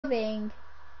proving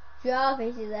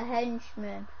Jarvis is a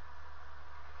henchman.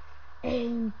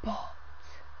 Aimbot.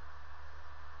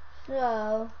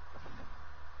 So,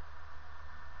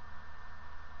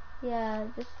 yeah,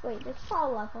 just wait, does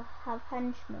Foul Level have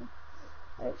henchmen?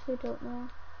 I actually don't know.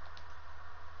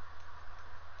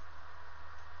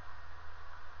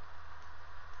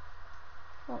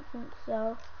 Don't think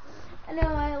so.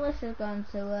 Anyway, let's just go on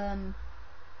to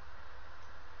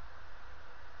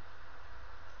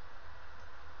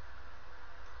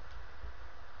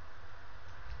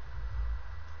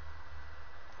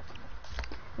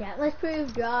yeah, let's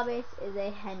prove Jarvis is a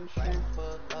henchman.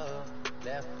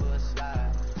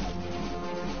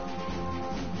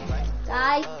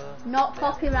 Guys, not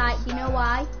copyright, you know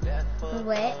why?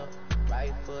 Wait.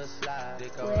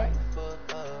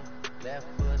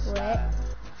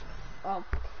 Oh.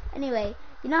 Anyway,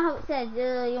 you know how it says,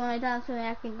 you want to dance with me,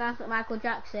 I can dance like Michael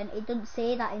Jackson? It doesn't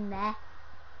say that in there.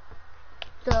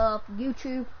 So,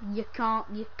 YouTube, you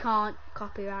can't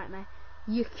copyright me.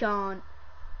 You can't.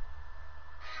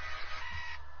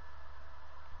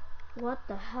 What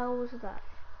the hell was that?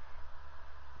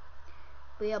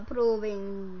 We are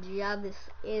proving Jarvis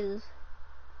is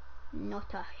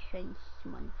not a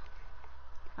henchman.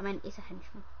 I mean, it's a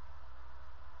henchman.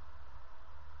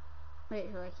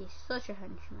 Wait, like he's such a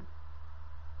henchman.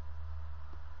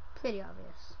 Pretty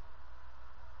obvious.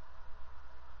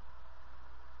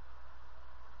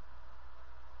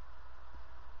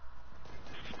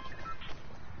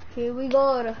 Here we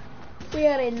go. We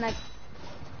are in like.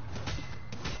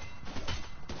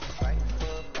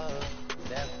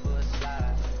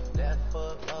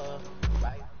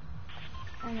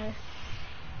 Anyway,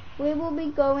 we will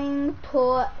be going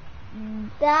to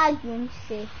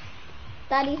Dagency.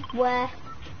 That is where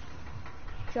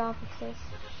Jarvis is.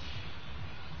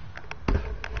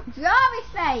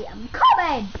 Jarvis, mate, I'm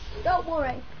coming! Don't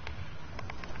worry.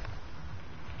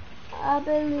 I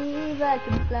believe I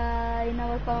can fly,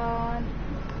 no I can't.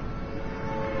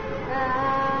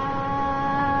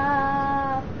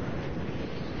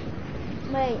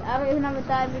 Wait, I don't even have a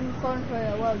diving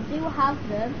controller. Well, I do have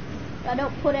them, but I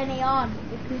don't put any on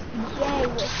because today,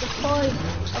 what's the point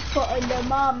of putting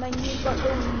them on when you've got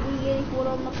the weirdest one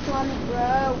on the planet,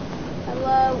 bro?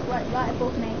 Hello, right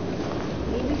above me.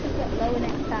 Maybe you should get lower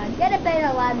next time. Get a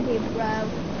better landing, bro.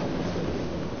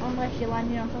 Unless you're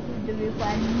landing on top of the roof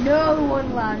where no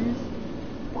one lands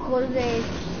because there's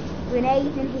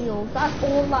grenades and heals. That's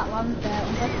all that lands there,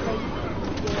 unless they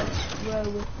row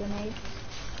with grenades.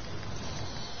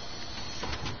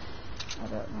 I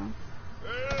don't know.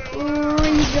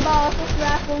 Read about what's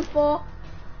that one for?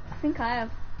 I think I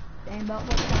have aimbot.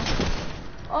 What's that?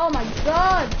 Oh my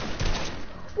god!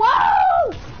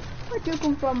 Whoa! Where'd you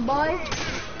come from, boy?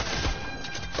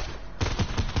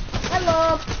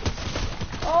 Hello!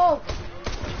 Oh!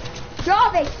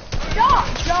 Jarvis! Stop!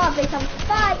 Jarvis, I'm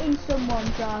fighting someone,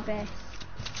 Jarvis.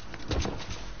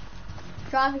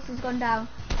 Jarvis has gone down.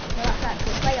 No, that's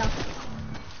actually a player.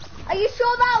 Are you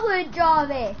sure that weren't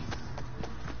Jarvis?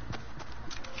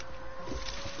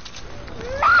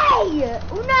 Mate!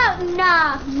 No,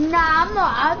 nah, I'm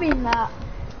not having that.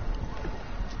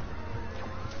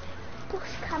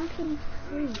 Bush camping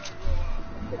free.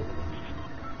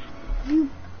 You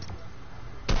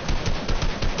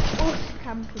bush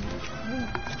camping free.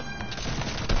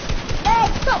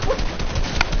 Mate, stop!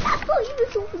 That's not even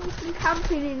something you can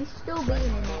camping and still being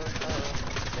in it.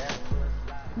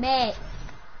 Mate.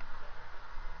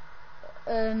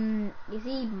 Is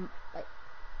he like?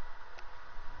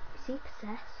 Is he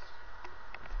possessed?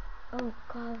 Oh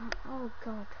god! Oh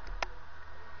god!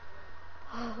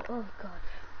 Oh god!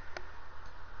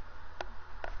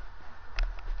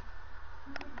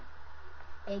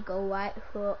 Hey, go right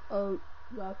foot. Oh,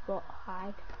 right foot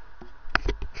hide.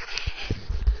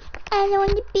 I don't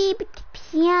want to be but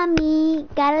yummy.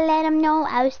 Gotta let him know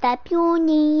I was that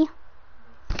puny.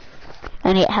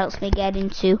 And it helps me get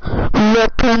into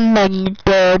recommended.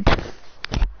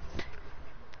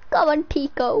 Go on,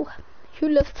 Pico. You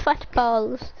love fat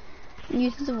balls. He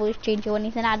uses a voice changer when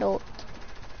he's an adult.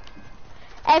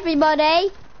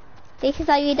 Everybody, this is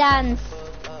how you dance.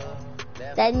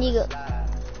 Then you go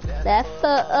left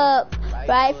foot up,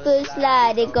 right foot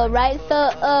slide. Then go right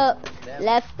foot up,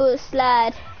 left foot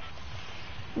slide.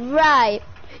 Right.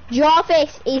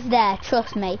 Jarvis is there,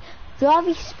 trust me.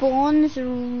 Jarvis spawns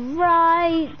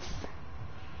right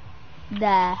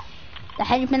there. The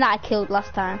henchman that I killed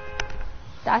last time.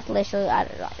 That's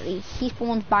literally, he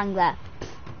spawns bang there.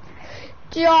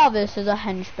 Jarvis is a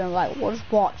henchman, like, watch,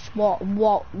 what?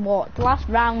 Last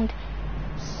round,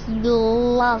 he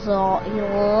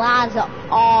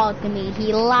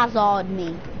lasered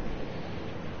me.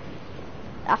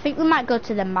 I think we might go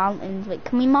to the mountains. Wait,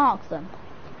 can we mark them?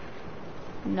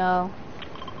 No.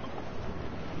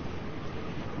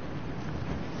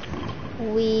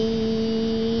 We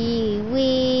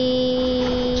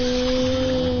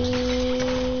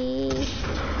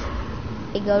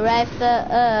go right foot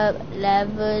up,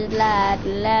 level slide,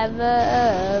 level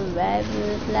up, right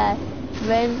foot slide,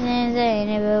 raisins ain't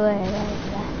everywhere like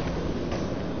that.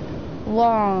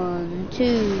 1,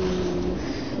 2,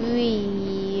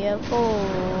 3, 4.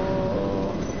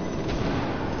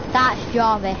 That's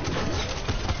Jarvis.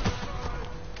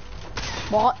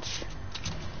 Watch.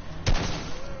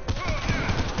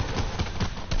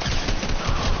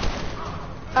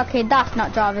 Okay, that's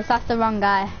not Jarvis, that's the wrong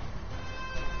guy.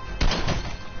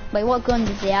 Wait, what gun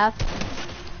does he have?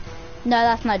 No,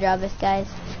 that's not Jarvis, guys.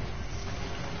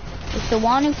 It's the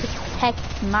one who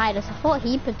protects Midas. I thought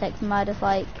he protects Midas,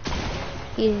 like,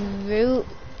 his root.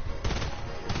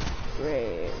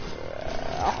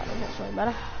 Oh, that's way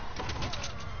better.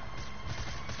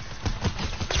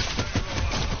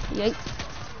 Yikes.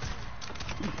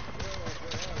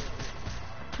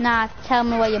 Nah, tell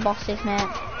me where your boss is, mate.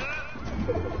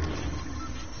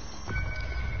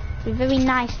 It'd be very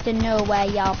nice to know where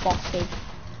your boss is.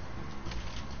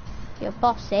 Your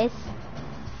boss is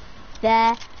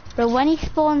there. But when he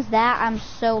spawns there, I'm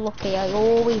so lucky. I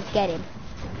always get him.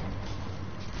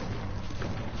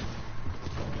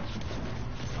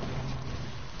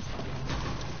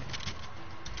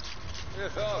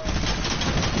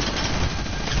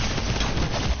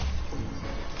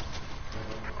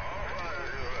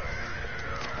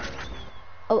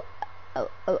 Oh,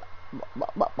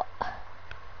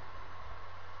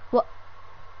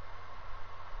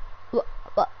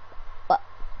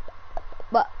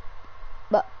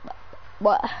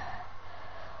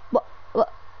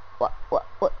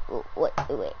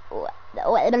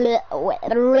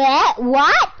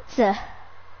 what?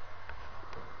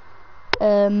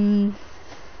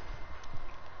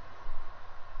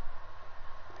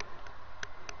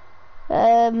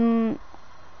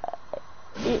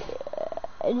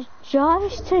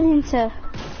 Jarvis turned into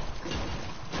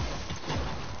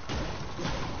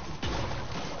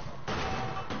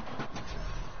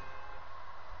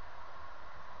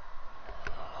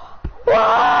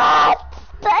what?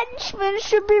 The henchmen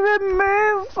should be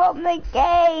removed from the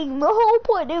game. The whole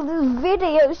point of this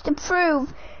video is to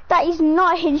prove that he's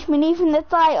not a henchman. Even the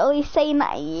title is saying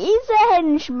that he is a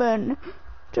henchman.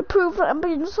 To prove that I'm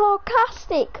being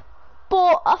sarcastic.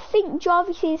 But I think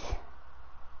Jarvis is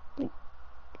like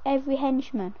every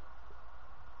henchman.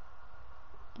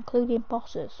 Including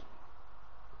bosses.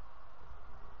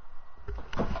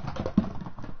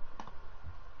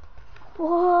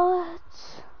 What?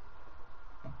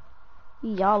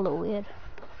 Y'all are weird.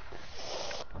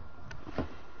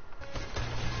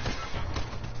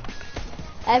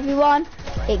 Everyone,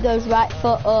 it goes right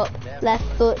foot up, left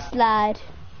foot slide.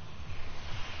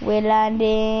 We're landing.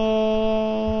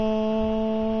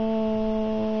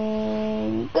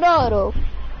 Grotto.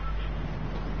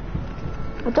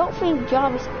 I don't think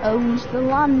Jarvis owns the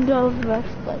land of the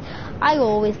first place. I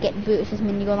always get Brutus's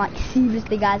minigun, like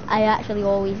seriously guys, I actually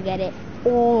always get it.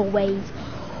 Always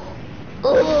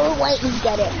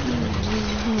get it.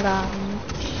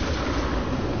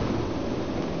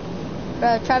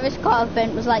 Bro, Travis Scott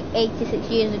event was like 86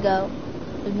 years ago.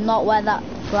 Do not wear that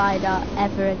glider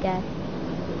ever again.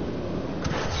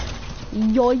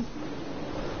 Yoy.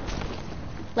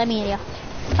 Let me in here.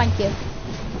 Thank you.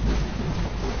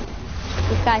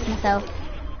 Disguise myself.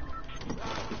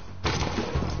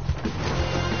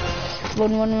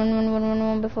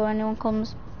 Run before anyone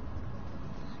comes.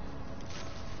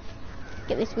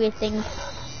 Get this weird thing.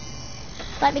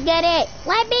 Let me get it!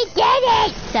 Let me get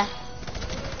it!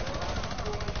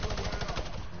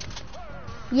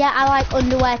 Yeah, I like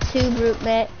underwear too, brute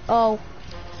mate. Oh,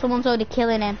 someone's already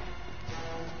killing him.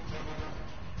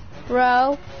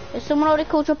 Bro, is someone already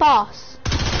called your boss?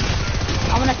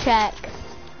 I wanna check.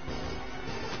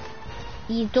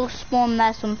 He does spawn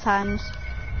there sometimes.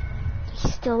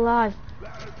 He's still alive.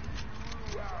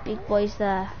 Big boy's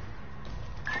there.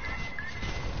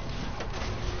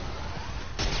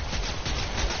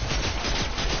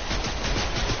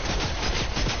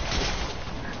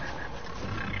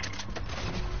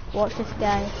 Watch this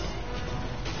guy.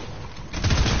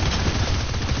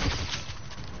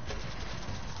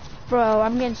 Bro,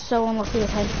 I'm getting so unlucky with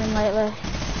henchmen lately.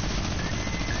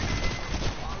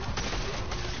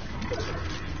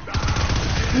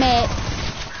 Mate,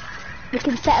 we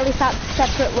can settle this out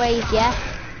separate ways, yeah?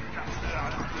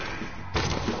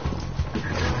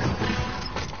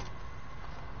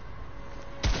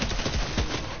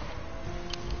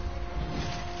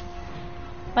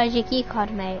 Where's your key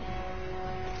card, mate?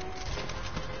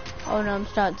 Oh no, I'm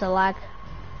starting to lag.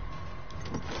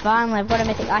 Finally, I've got a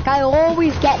mythic. Like, I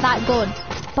always get that gun,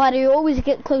 but I always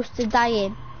get close to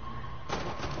dying.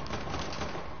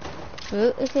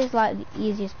 Ooh, this is like the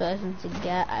easiest person to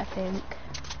get, I think.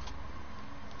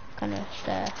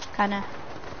 Kinda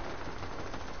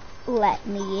let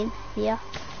me in here.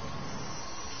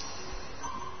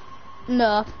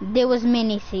 No, there was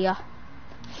minis here.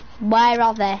 Where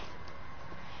are they?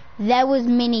 There was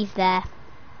minis there.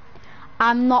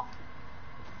 I'm not.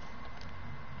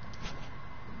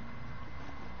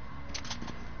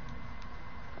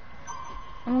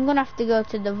 I'm gonna have to go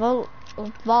to the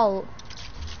vault.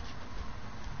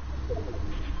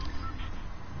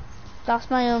 That's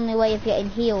my only way of getting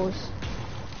heals.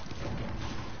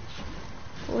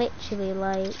 Literally,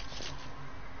 like.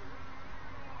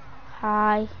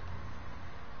 Hi.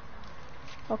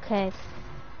 Okay.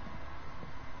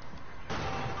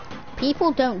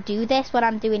 People don't do this, what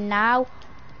I'm doing now.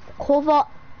 Cover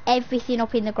everything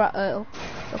up in the grotto.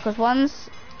 Because once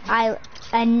I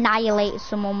annihilate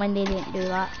someone when they didn't do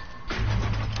that.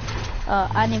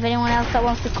 And if anyone else that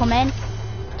wants to come in,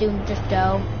 just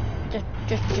don't.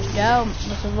 Just don't.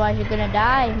 Because otherwise you're gonna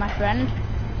die, my friend.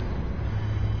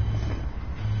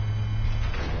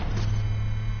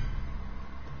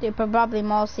 There's probably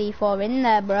more C4 in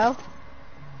there, bro.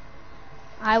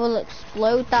 I will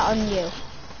explode that on you.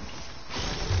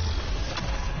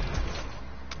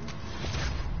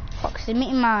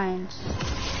 Proximity mines.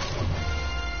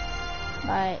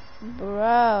 Like,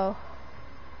 bro.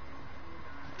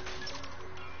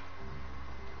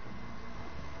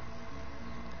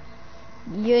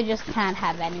 You just can't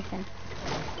have anything.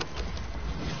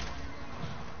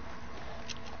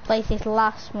 Place this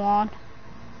last one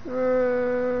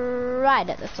right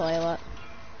at the toilet.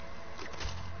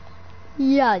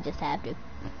 Yeah, I just have to.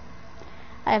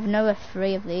 I have another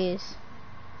 3 of these.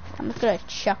 I'm just gonna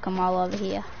chuck them all over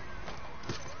here.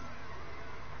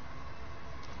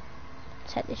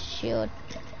 Take this shield.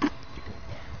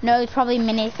 No, it's probably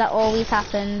minis. That always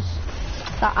happens.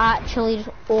 That actually just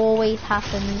always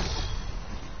happens.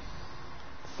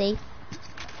 See?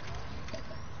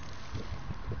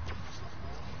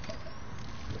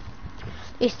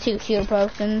 It's 2 shield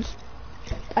potions.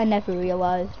 I never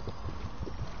realised.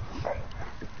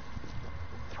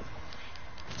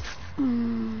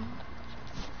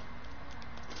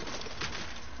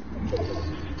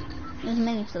 There's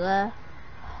minis there.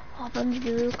 Y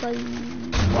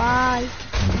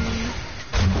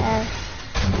S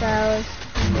spells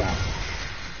yes.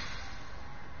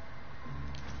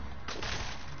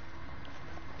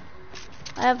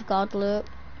 I have god loot.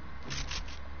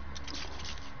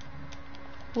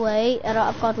 Wait, I don't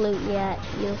have god loot yet.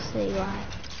 You'll see why.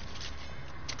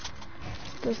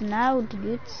 Because now,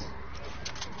 dudes.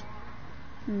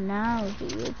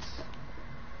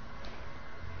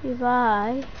 If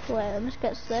I wait, let me just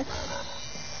get this.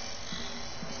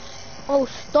 Oh,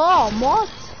 storm! What?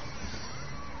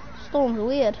 Storm's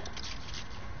weird.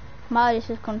 Marius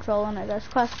is controlling it. There's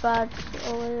quest badge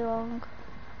all the way along.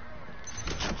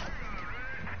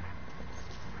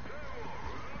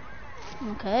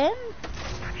 Okay.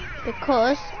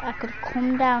 Because I could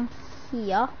come down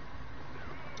here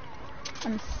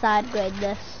and side grade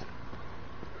this.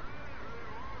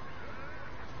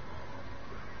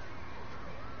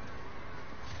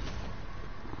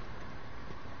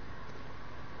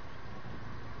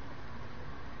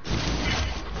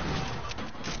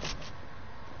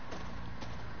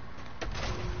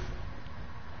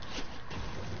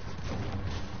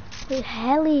 Hey,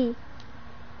 heli.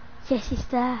 Yes, he's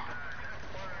there.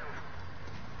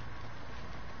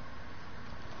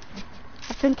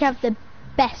 I think I have the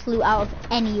best loot out of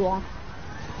anyone.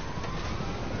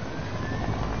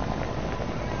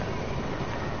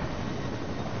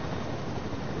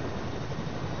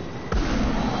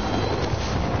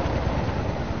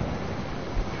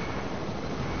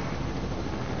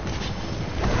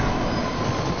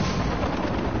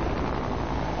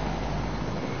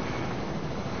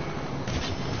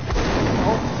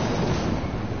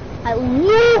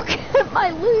 Look at my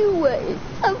loot, it's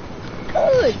so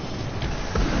good.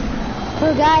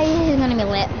 So guys, this is gonna be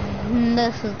lit.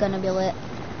 This is gonna be lit.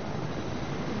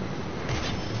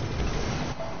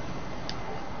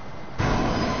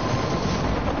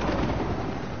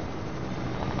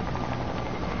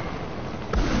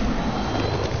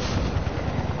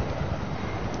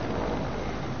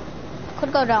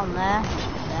 Could go down there.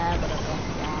 Yeah, but I don't want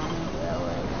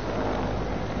really.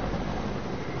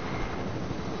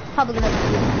 Probably gonna do.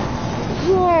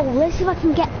 Whoa, let's see if I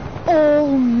can get all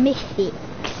mythics.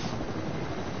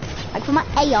 Like for my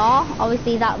AR,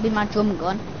 obviously that would be my drum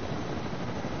gun.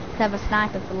 Cause I have a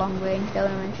sniper for long range, don't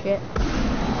I, and shit.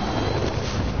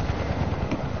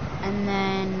 And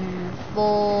then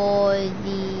for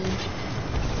the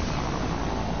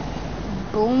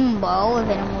boom bow, if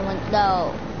anyone wants,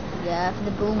 no, yeah, for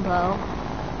the boom bow.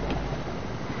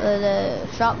 For the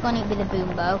shotgun, it'd be the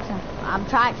boom bow. I'm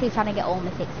actually trying to get all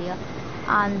mythics here.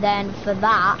 And then for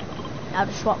that, I'll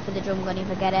just swap for the drum gun if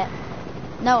I get it.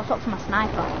 No, I'll swap for my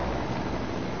sniper.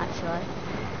 Actually,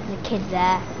 the kid's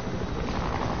there.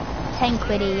 10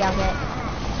 quid he has it.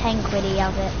 10 quid he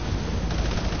has it.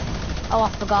 Oh, I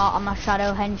forgot, I'm a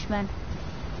shadow henchman.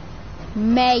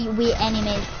 Mate, we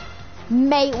enemies.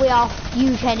 Mate, we are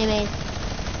huge enemies.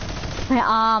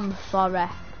 I'm sorry.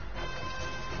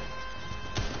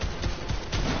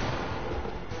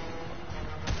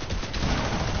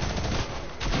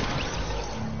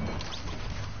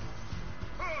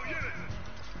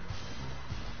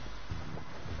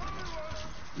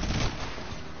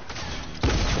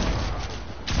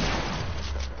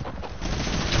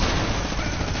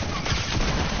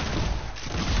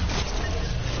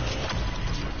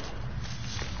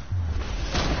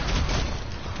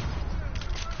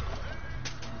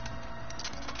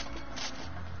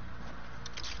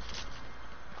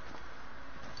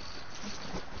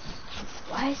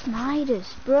 Where's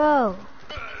Midas, bro?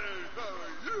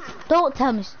 Don't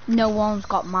tell me no one's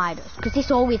got Midas, because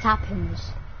this always happens.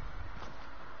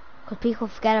 Because people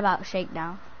forget about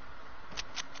Shakedown.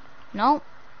 No.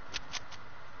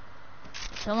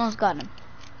 Someone's got him.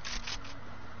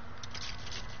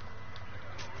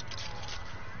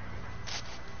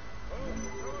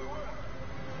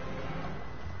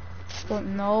 But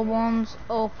no one's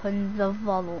opened the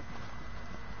vault.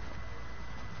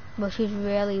 Which is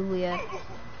really weird.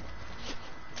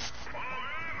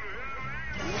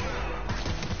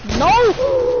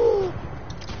 No!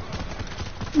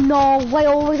 No, I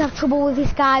always have trouble with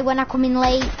this guy when I come in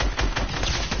late.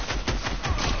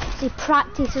 He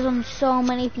practices on so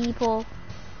many people.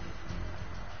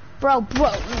 Bro,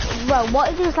 what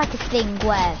if it was like a thing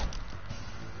where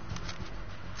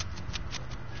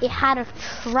it had a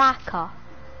tracker?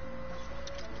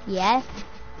 Yes?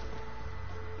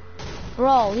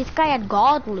 Bro, this guy had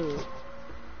god loot.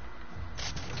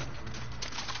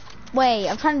 Wait,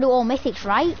 I'm trying to do all mythics,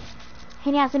 right?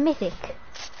 And he has a mythic.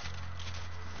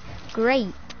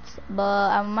 Great. But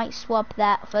I might swap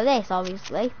that for this,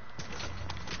 obviously.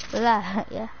 For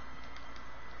that, yeah.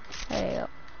 There you go.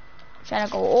 Trying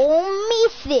to go all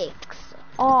mythics.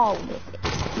 All mythics.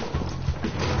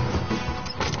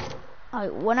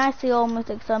 Alright, when I say all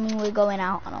mythics, I mean we're going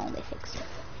out on all mythics.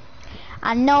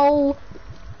 I know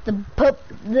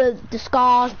the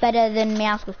Scar's better than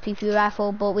Meowscle's PP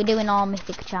rifle, but we're doing all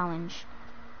mythic challenge.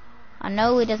 I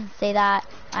know it doesn't say that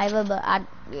either, but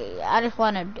I just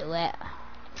want to do it.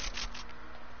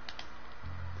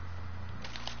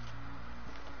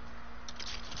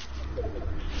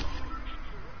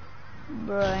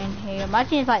 Bro, in here,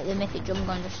 imagine if like the mythic drum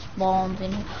gun just spawns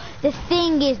in here. The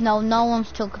thing is, no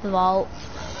one's took the vault.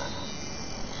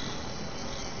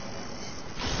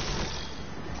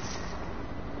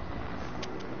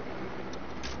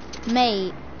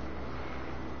 Mate,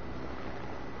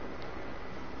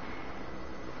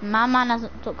 my man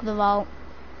hasn't took the vault.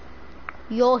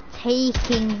 You're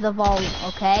taking the vault,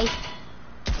 okay?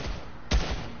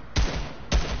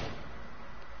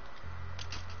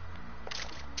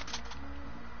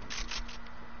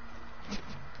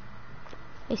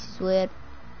 This is weird.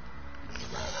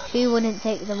 Who wouldn't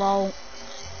take the vault?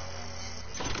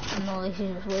 No, this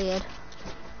is just weird.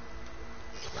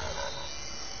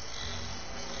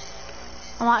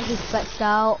 I'm actually stretched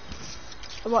out.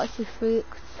 I'm actually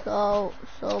freaked so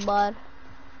bad.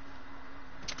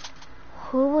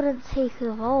 Who wouldn't take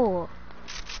the vault?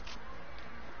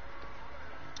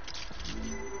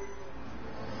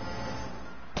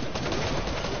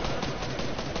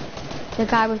 The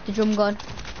guy with the drum gun.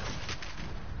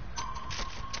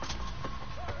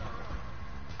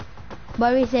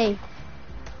 Where is he?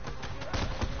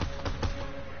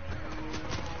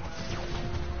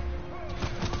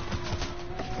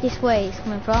 This way he's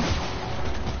coming from.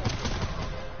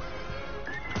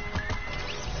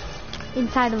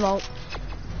 Inside the vault.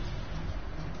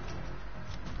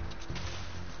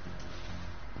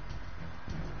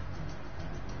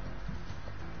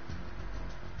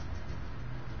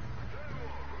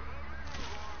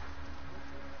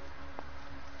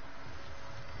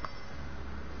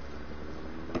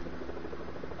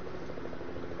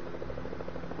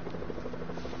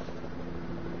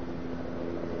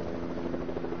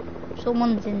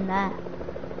 Someone's in there.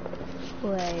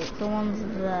 Wait,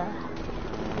 someone's there.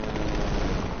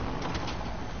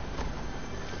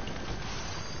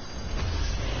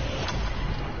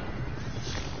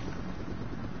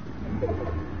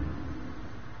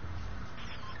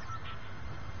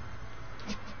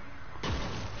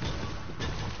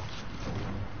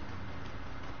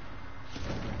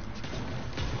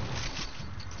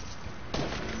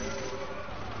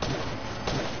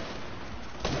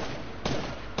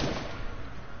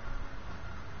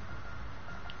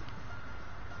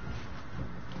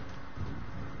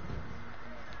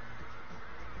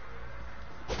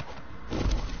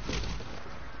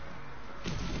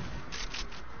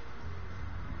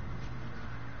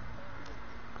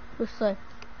 Seriously.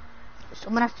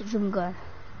 Someone has to jump gun.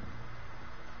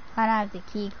 And I have the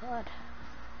key card.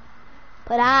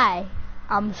 But I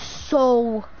am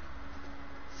so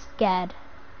scared.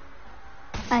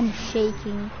 I'm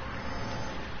shaking.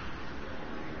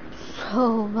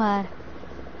 So bad.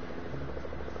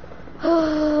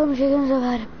 I'm shaking so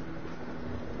bad.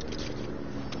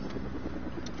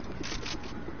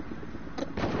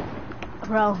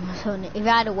 Bro, so if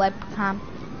I had a webcam,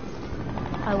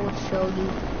 I would show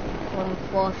you. But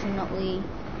unfortunately,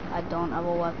 I don't have a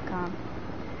webcam.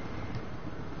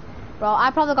 Bro,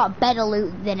 I probably got better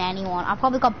loot than anyone. I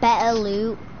probably got better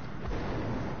loot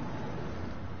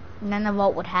than the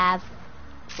vault would have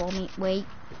for me. Wait.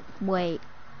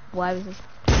 Why was this?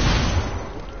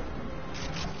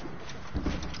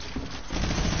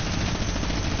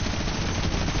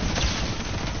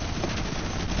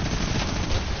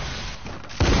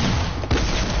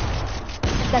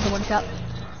 That's a one shot.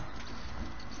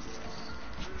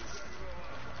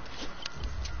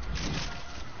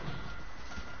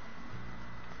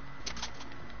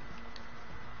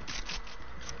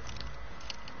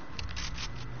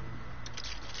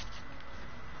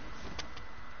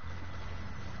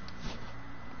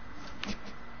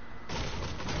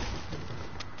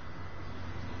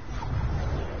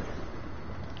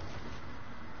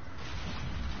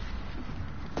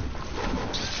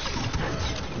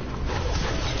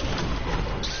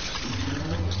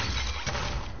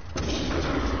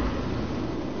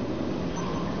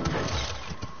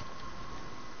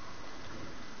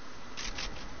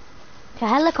 A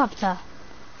helicopter?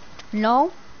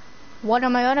 No? What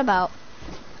am I on about?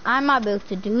 I might be able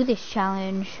to do this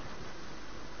challenge.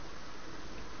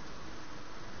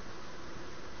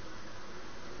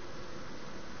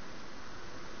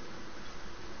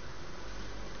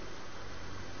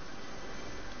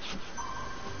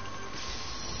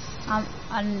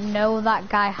 I know that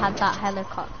guy had that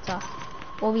helicopter.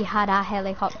 Well, we had our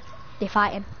helicopter. They're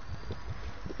fighting.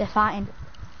 They're fighting.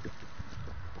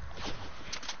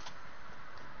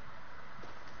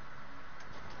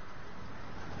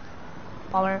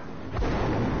 Power.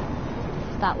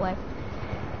 That way.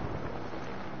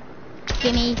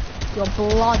 Gimme your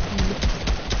bloody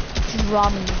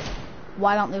drum.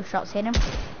 Why don't those shots hit him?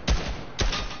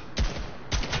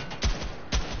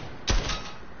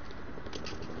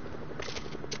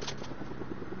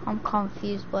 I'm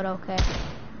confused, but okay.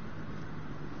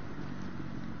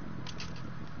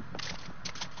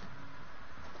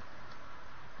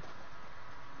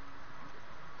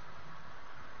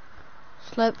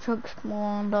 Slope truck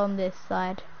spawned on this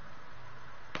side.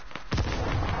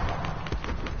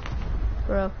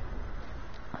 Bro.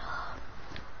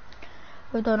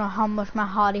 I don't know how much my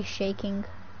heart is shaking.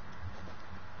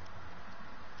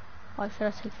 Why should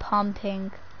I say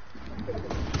pumping?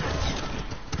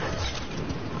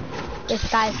 This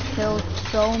guy's killed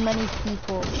so many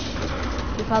people.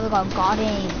 He probably got God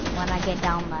aim when I get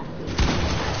down there.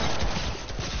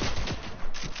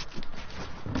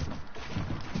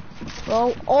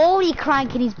 Bro, only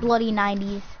cranking his bloody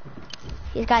 90s.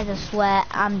 These guys I swear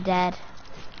I'm dead.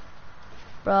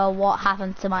 Bro, what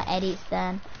happened to my edits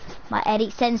then? My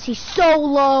edit sense is so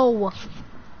low.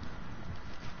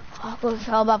 Oh,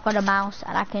 I've got a mouse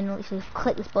and I can literally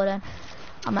click this button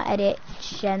and my edit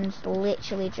sense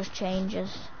literally just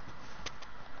changes.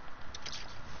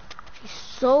 It's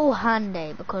so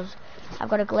handy because I've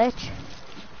got a glitch.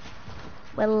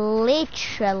 Well,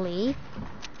 literally,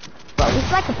 bro,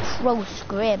 it's like a pro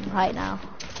scrim right now.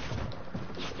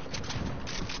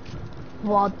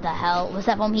 What the hell?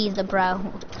 Except for he's the pro,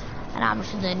 and I'm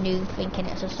just a noob thinking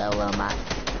it's a solo match.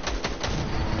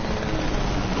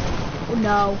 Oh,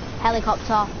 no,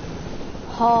 helicopter.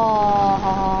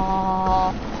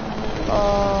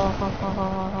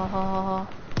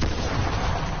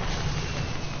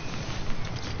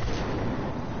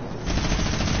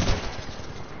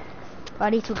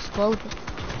 Ready to explode.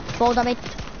 Full damage,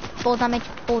 full damage,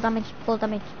 full damage, full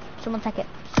damage. Someone take it.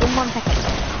 Someone take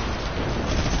it.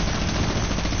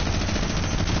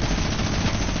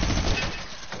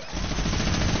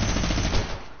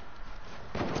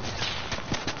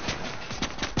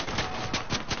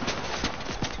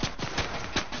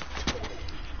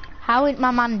 How is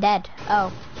my man dead?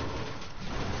 Oh.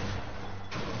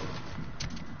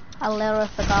 I literally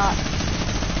forgot.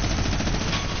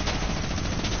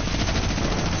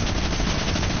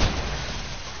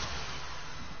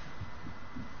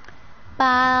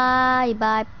 Bye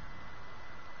bye.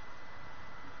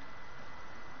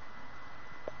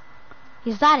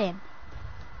 Is that him?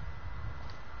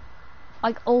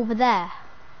 Like over there?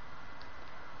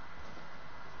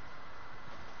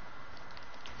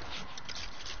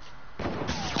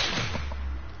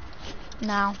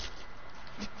 Now,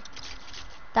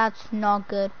 that's not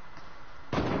good.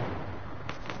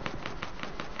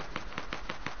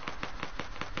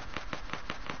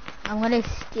 I'm gonna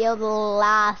steal the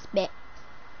last bit.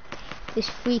 There's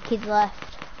 3 kids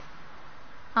left.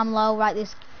 I'm low, right,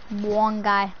 there's 1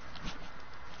 guy.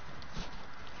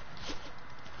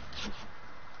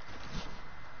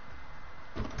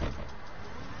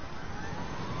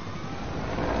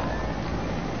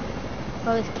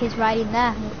 Bro, this kid's right in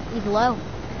there. He's low.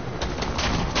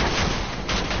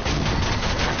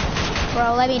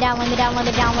 Bro, let me down, let me down, let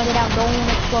me down, let me down. Don't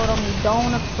explode on me,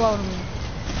 don't explode on me.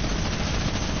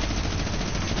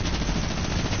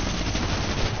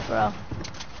 Bro.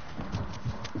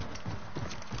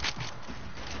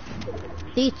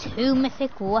 The 2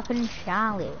 mythic weapon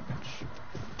challenge.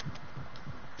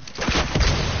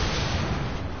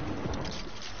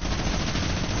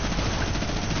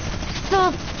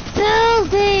 The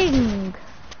building!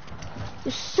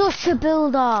 You're such a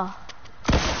builder.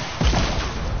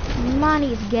 Man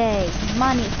is gay,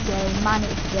 man is gay, man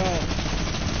is gay.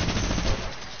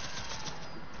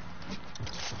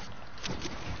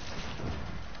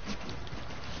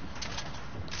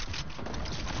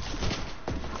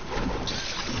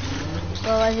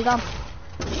 Bro, where's he gone?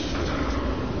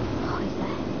 Oh, he's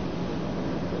there.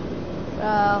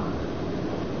 Bro,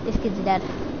 this kid's dead.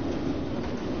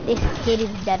 This kid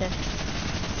is dead.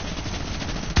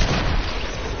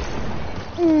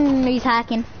 He's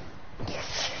hacking.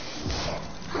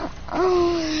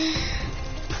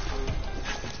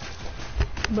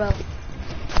 Bro,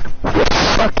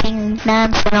 fucking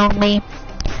dancing on me.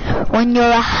 When you're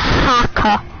a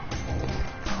hacker,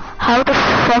 how the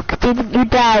fuck didn't you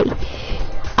die?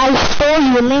 I saw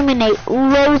you eliminate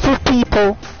loads of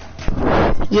people.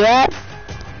 Yeah.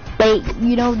 Like,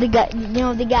 you know the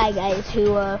guy guys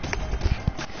who I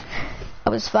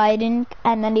was fighting,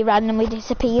 and then he randomly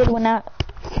disappeared when I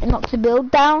knocked the build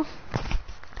down.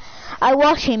 I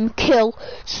watched him kill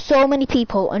so many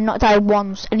people and not die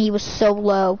once, and he was so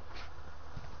low.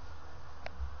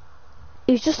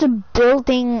 He's just a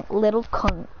building little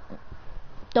cunt.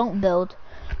 Don't build.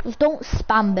 Just don't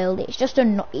spam build. It's just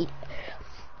a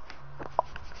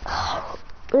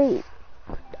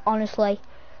honestly.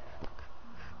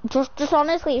 Just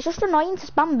honestly, it's just annoying to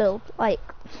spam build. Like,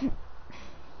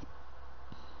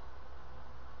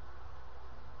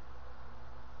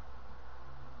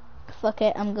 fuck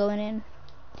it, I'm going in.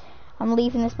 I'm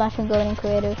leaving this match and going in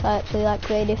creative. I actually like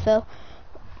creative Phil.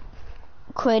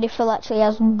 Creative Phil actually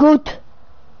has good.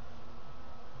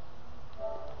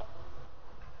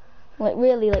 Like,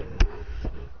 really, like.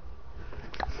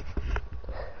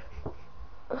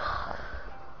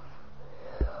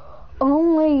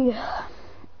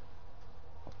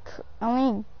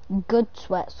 Only good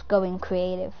sweats going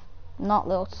creative, not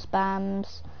little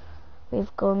spams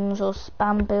with guns or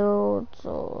spam builds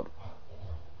or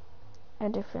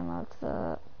anything like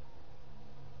that.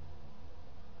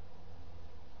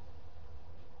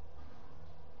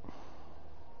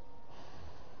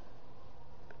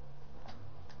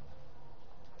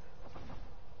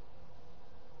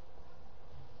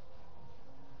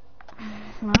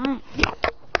 Right.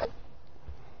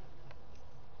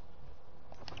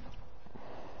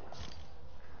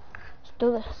 Let's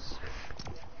do this.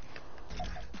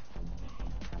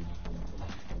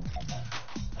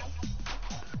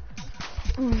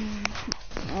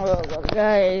 Oh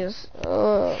guys,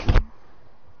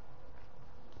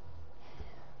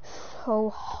 so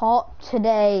hot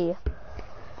today.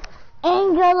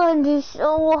 England is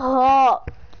so hot.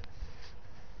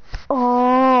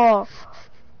 Oh.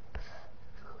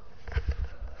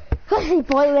 Especially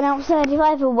boiling outside. If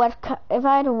I had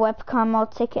a webcam, I'll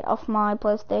take it off my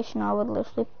PlayStation. I would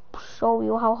literally show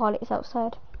you how hot it is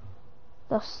outside.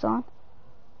 The sun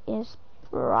is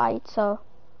brighter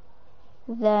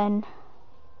than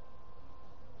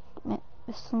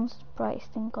the sun's the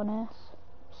brightest thing on earth.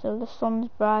 So the sun's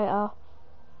brighter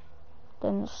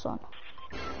than the sun.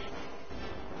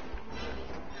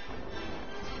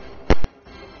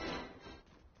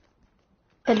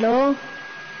 Hello.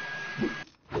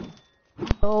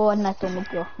 Oh, andato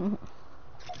mucho.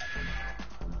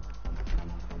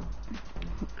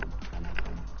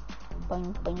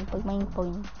 Boing boing boing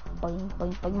boing boing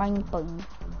boing boing boing boing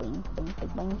boing boing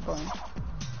boing boing.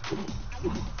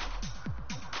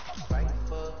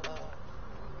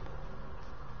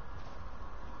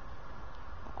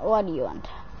 What do you want?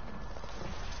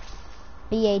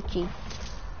 BHG.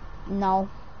 No.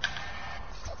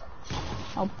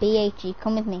 Oh, BHG.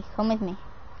 Come with me. Come with me.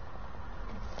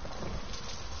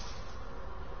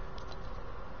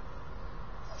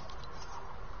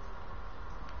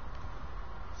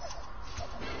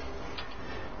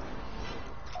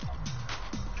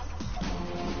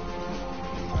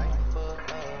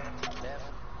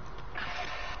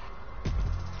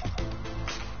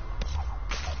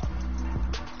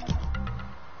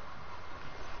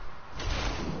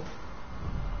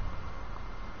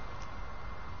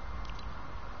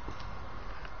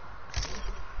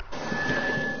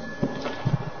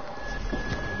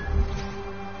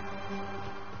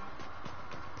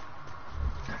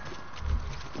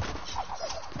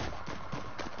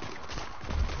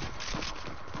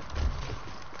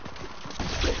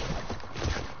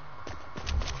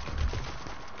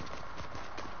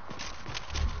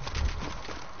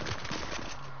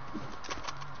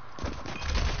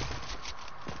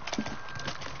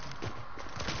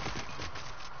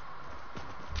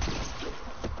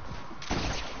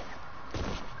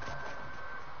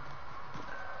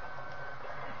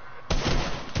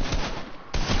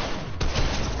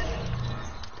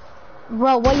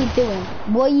 Bro, what are you doing?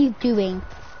 What are you doing?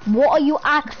 What are you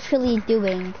actually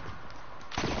doing?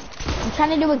 I'm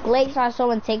trying to do a glitch that I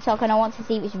saw on TikTok and I want to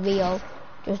see if it's real.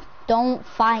 Just don't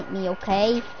fight me,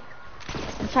 okay?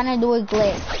 I'm trying to do a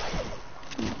glitch.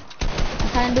 I'm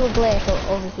trying to do a glitch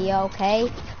over here, okay?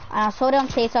 And I saw it on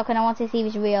TikTok and I want to see if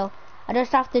it's real. I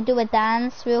just have to do a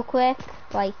dance real quick,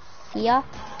 like here.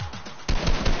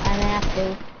 And then I have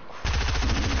to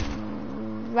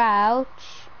crouch.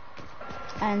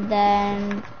 And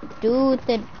then do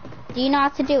you know how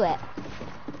to do it?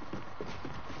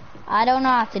 I don't know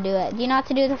how to do it. Do you know how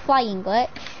to do the flying glitch?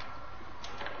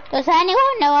 Does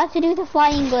anyone know how to do the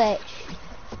flying glitch?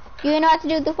 Do you know how to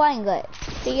do the flying glitch?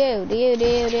 Do you?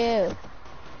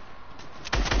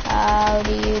 How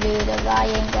do you do the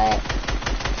flying glitch?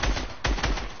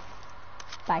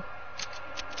 Bye.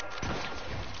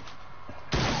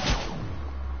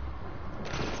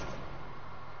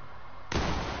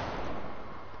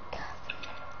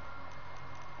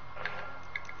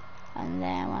 And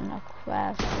then I wanna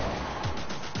crash it.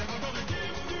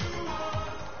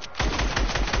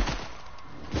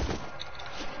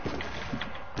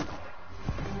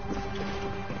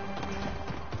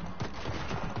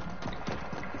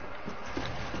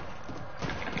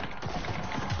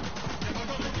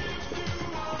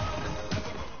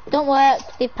 Don't work,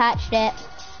 they patched it.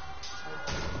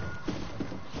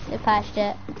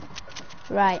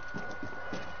 Right.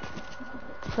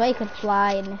 So he could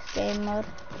fly in this game mode.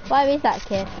 Where is that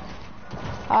kid?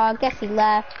 Oh, I guess he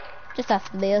left. Just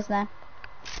after the us then.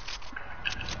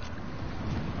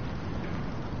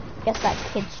 Guess that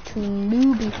kid's too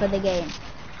newbie for the game.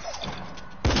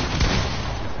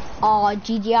 Oh,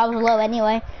 GG, I was low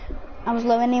anyway. I was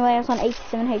on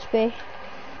 87 HP.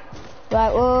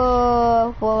 Right,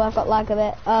 whoa, I've got lag a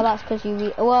bit. Oh, that's because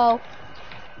you whoa,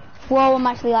 I'm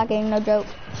actually lagging, no joke.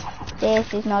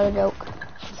 This is not a joke.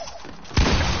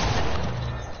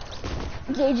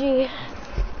 GG.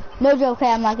 No joke,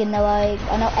 I'm lagging though, like,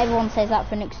 I know everyone says that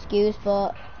for an excuse,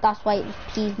 but that's why it just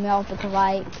peeves me off, because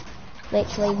like,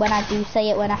 literally, when I do say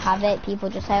it, when I have it, people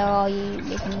just say, oh, you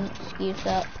making an excuse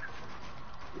up.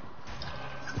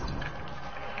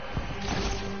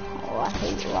 Oh, I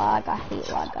hate lag. I don't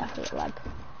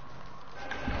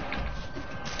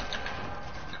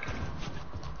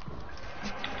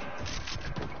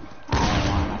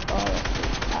wanna fall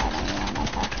asleep. I don't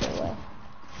wanna pass away.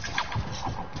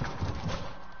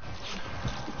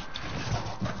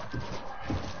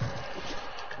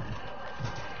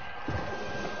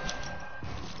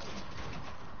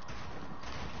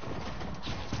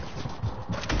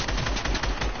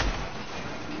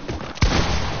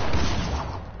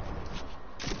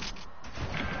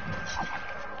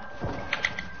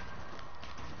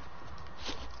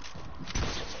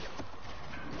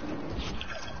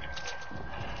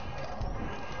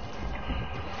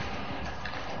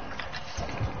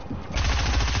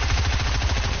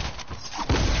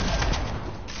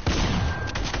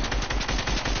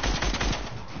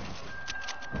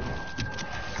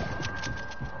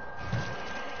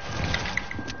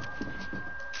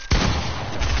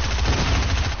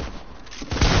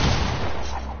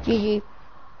 GG.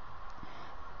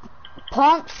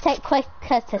 Pumps take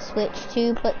quicker to switch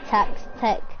to, but pumps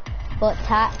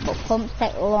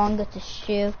take longer to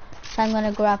shoot. So I'm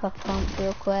gonna grab a pump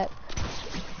real quick.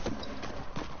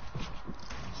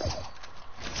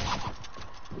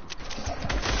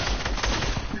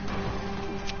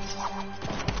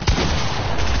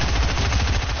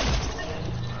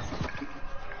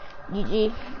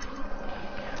 GG.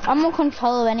 I'm on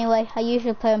controller anyway. I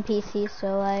usually play on PC,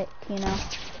 so like, you know.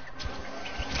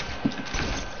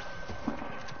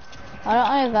 I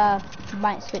don't know if I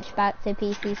might switch back to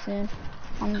PC soon.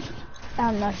 I'm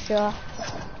not sure.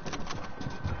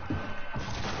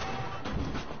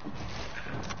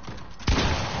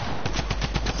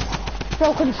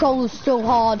 Bro, controller's so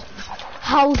hard.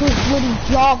 How does bloody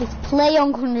Jarvis play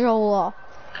on controller?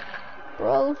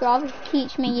 Bro, Jarvis,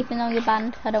 teach me even though you're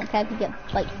banned. I don't care if you get,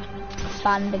 like,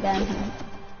 banned again.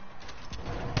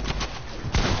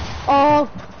 Oh,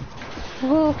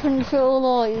 bro,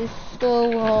 controller is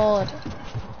so hard.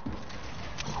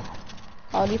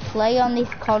 How do you play on this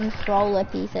controller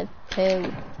piece of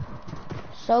poo?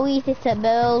 So easy to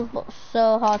build, but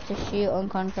so hard to shoot on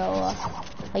controller.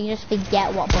 Like, you just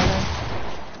forget what button.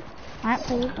 I don't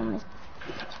play on this.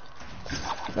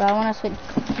 Bro, I want to switch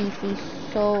PC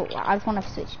I just want to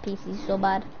switch PC so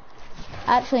bad.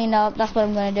 Actually, no, that's what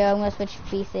I'm going to do. I'm going to switch to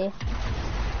PC.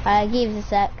 Give us a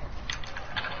sec.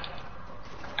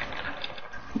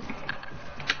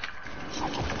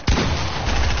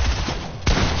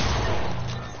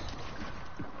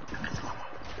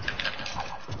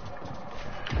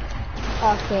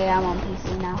 Okay, I'm on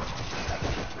PC now.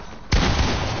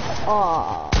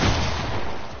 Oh.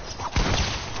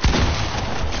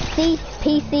 See,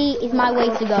 PC is my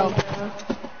way to go.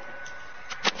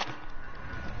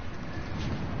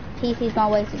 PC is my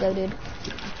way to go, dude.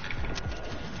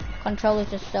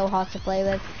 Controller's just so hard to play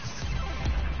with.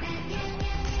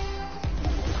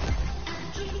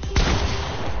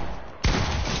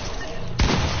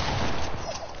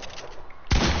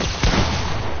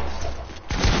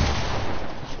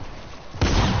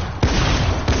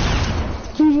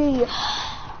 GG.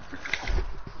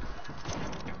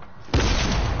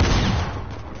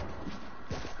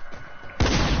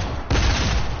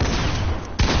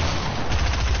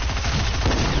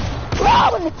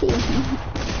 Wow, on the team.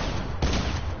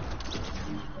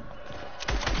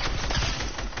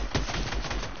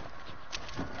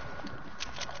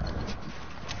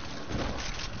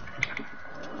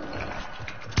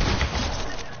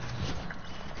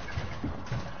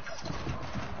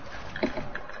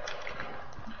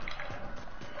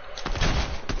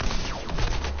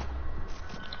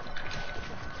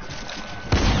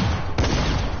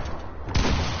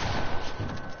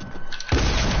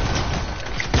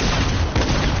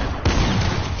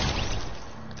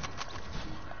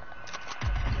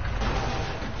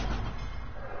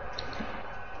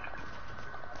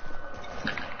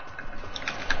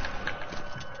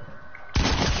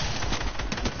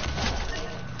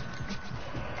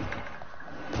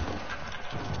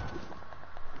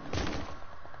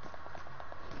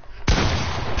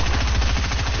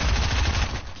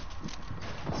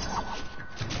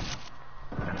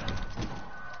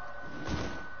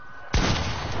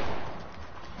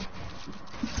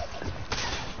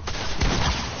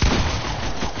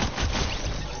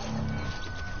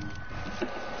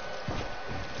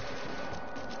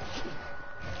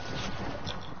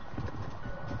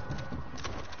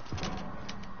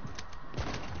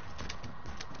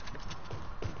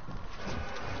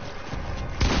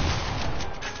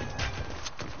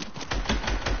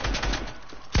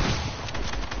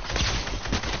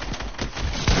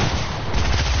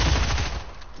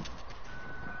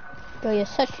 Bro, you're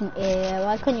such an idiot.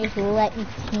 Why couldn't you just let me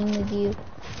team with you?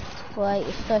 Like,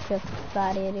 you're such a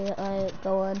fat idiot. Like,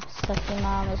 go and suck your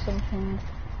mom or something.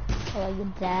 Or like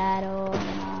your dad or,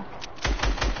 you know.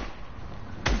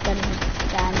 Instead of just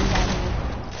standing there in your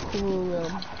cool little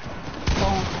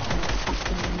phone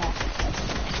fucking neck.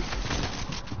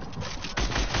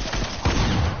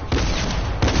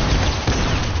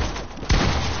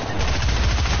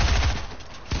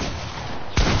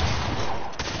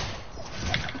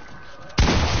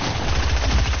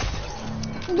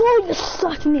 Bro, you're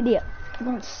such an idiot. I'm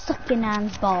gonna suck your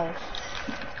nan's balls.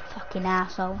 Fucking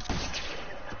asshole.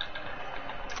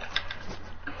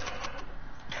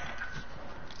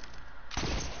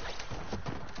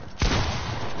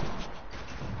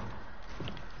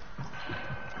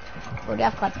 Bro, do you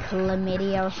have like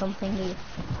chlamydia or something? You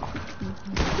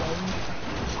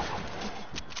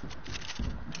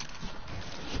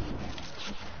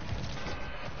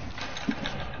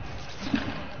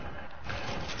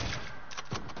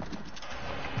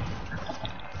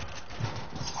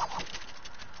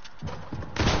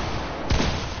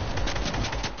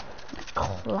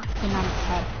clapping on his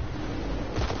head.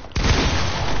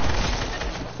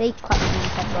 Say clapping on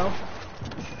his head, bro.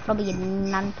 Probably your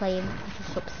nan playing,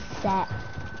 just upset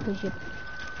because you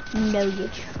know you're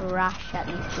trash at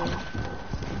these games.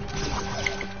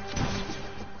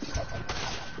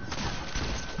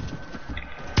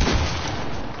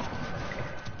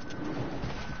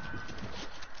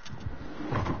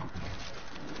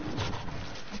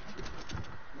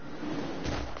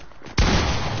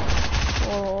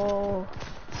 Oh.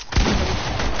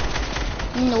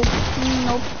 Nope,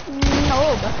 nope,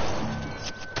 nope.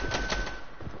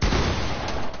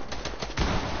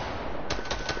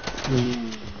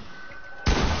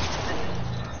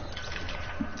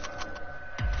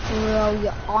 Bro,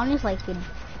 you're honest like a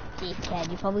dickhead.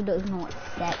 You probably don't even know what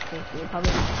sex is. You're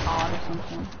probably not hard or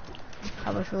something.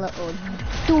 I was a little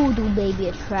doodle baby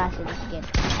atrocity skin.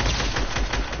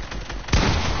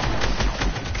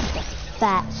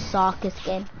 Fat soccer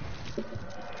skin.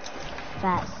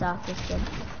 Fat soccer skin.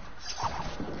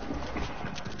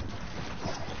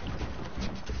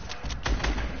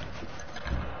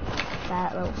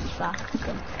 Fat little soccer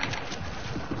skin.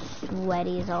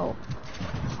 Sweaty as all.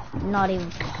 Not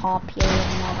even popular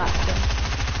and all that stuff.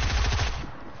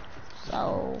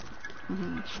 So,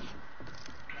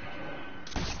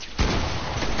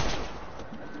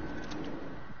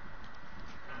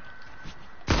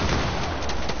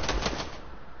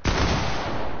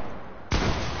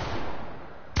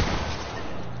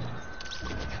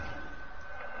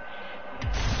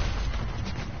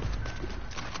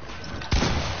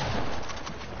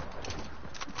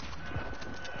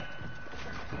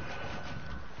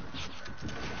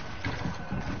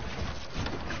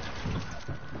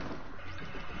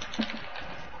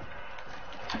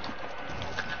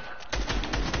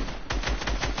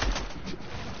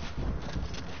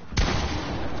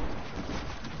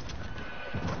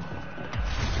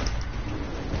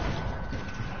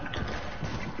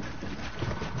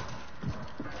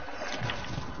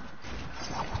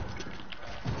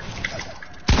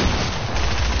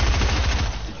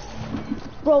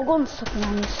 Bro, go on sucking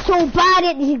on me. So bad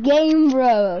at this game,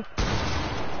 bro.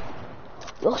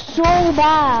 You're so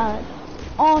bad.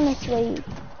 Honestly.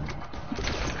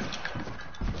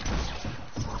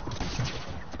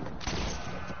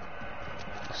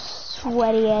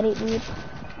 Sweaty at it, dude.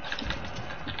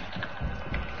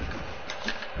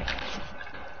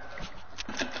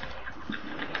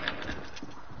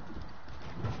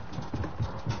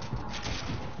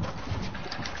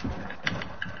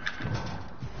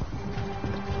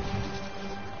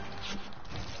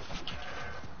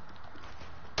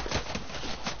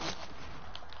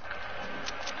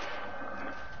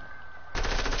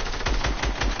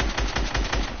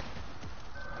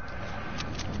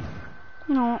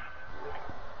 You know,